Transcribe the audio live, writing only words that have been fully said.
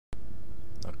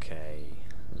Okay,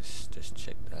 let's just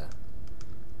check the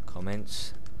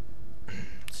comments.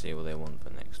 See what they want for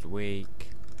next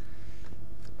week.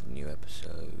 New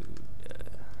episode.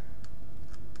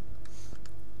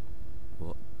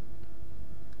 What?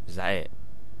 Is that it?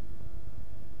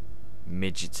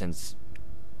 Midgets and...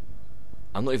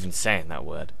 I'm not even saying that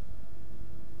word.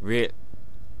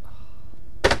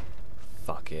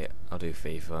 Fuck it, I'll do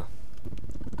FIFA.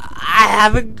 I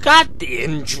haven't got the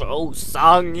intro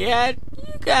song yet.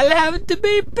 You gotta have to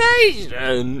be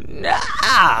patient.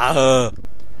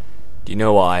 Do you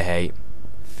know what I hate?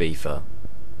 FIFA.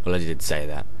 Well, I did say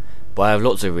that. But I have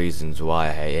lots of reasons why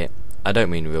I hate it. I don't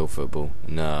mean real football.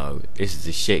 No, this is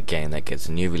a shit game that gets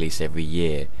a new release every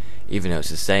year, even though it's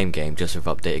the same game just with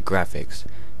updated graphics.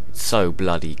 It's so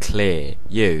bloody clear.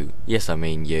 You, yes I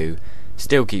mean you,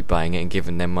 still keep buying it and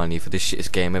giving them money for the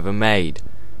shittest game ever made.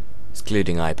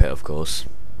 Excluding iPad, of course.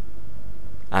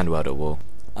 And World at War.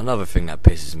 Another thing that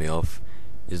pisses me off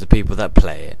is the people that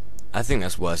play it. I think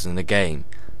that's worse than the game.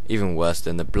 Even worse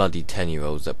than the bloody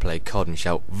 10-year-olds that play COD and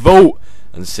shout VOTE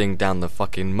and sing down the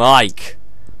fucking mic.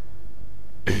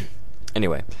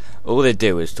 Anyway, all they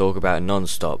do is talk about it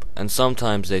non-stop, and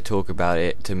sometimes they talk about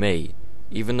it to me,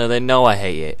 even though they know I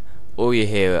hate it. All you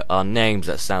hear are names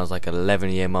that sounds like an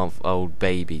 11-year-old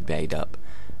baby made up,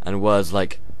 and words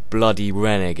like bloody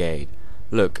renegade.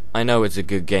 Look, I know it's a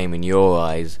good game in your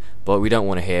eyes, but we don't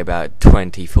want to hear about it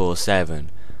 24/7.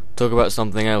 Talk about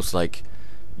something else like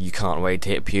you can't wait to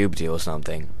hit puberty or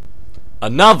something.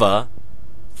 Another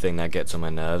thing that gets on my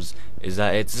nerves is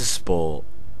that it's a sport.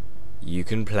 You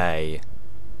can play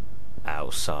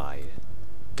outside.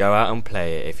 Go out and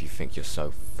play it if you think you're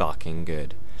so fucking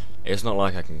good. It's not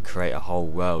like I can create a whole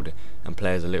world and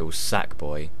play as a little sack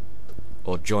boy,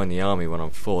 or join the army when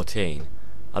I'm 14.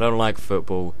 I don't like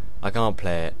football, I can't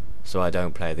play it, so I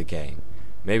don't play the game.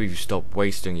 Maybe if you stop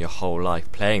wasting your whole life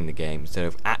playing the game instead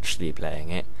of actually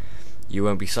playing it, you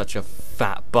won't be such a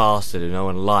fat bastard who no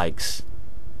one likes.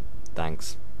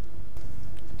 Thanks.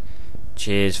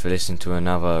 Cheers for listening to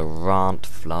another Rant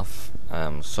Fluff.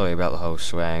 Sorry about the whole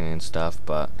swearing and stuff,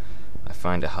 but I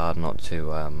find it hard not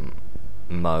to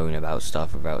moan about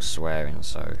stuff without swearing,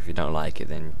 so if you don't like it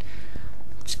then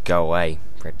just go away,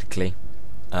 practically.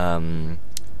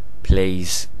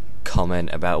 Please comment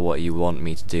about what you want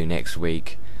me to do next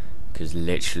week, because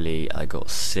literally I got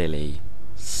silly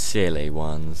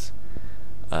ones.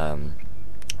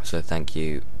 So thank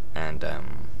you, and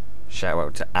shout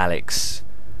out to Alex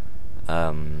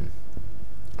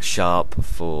Sharp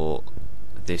for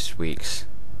this week's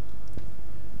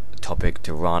topic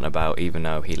to rant about, even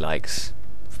though he likes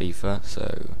FIFA,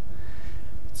 so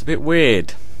it's a bit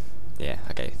weird. Yeah,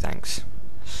 okay, thanks.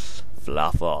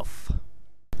 Fluff off.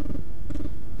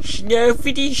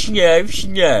 Snuffity snuff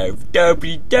snuff,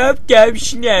 doppity dop dop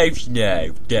snuff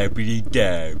snuff, doppity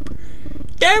dop.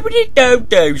 Doppity dop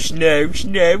dop snuff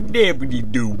snuff, nippity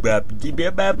doo boppity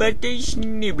boppity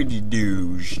snippity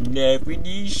doo,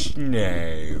 snuffity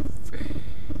snuff.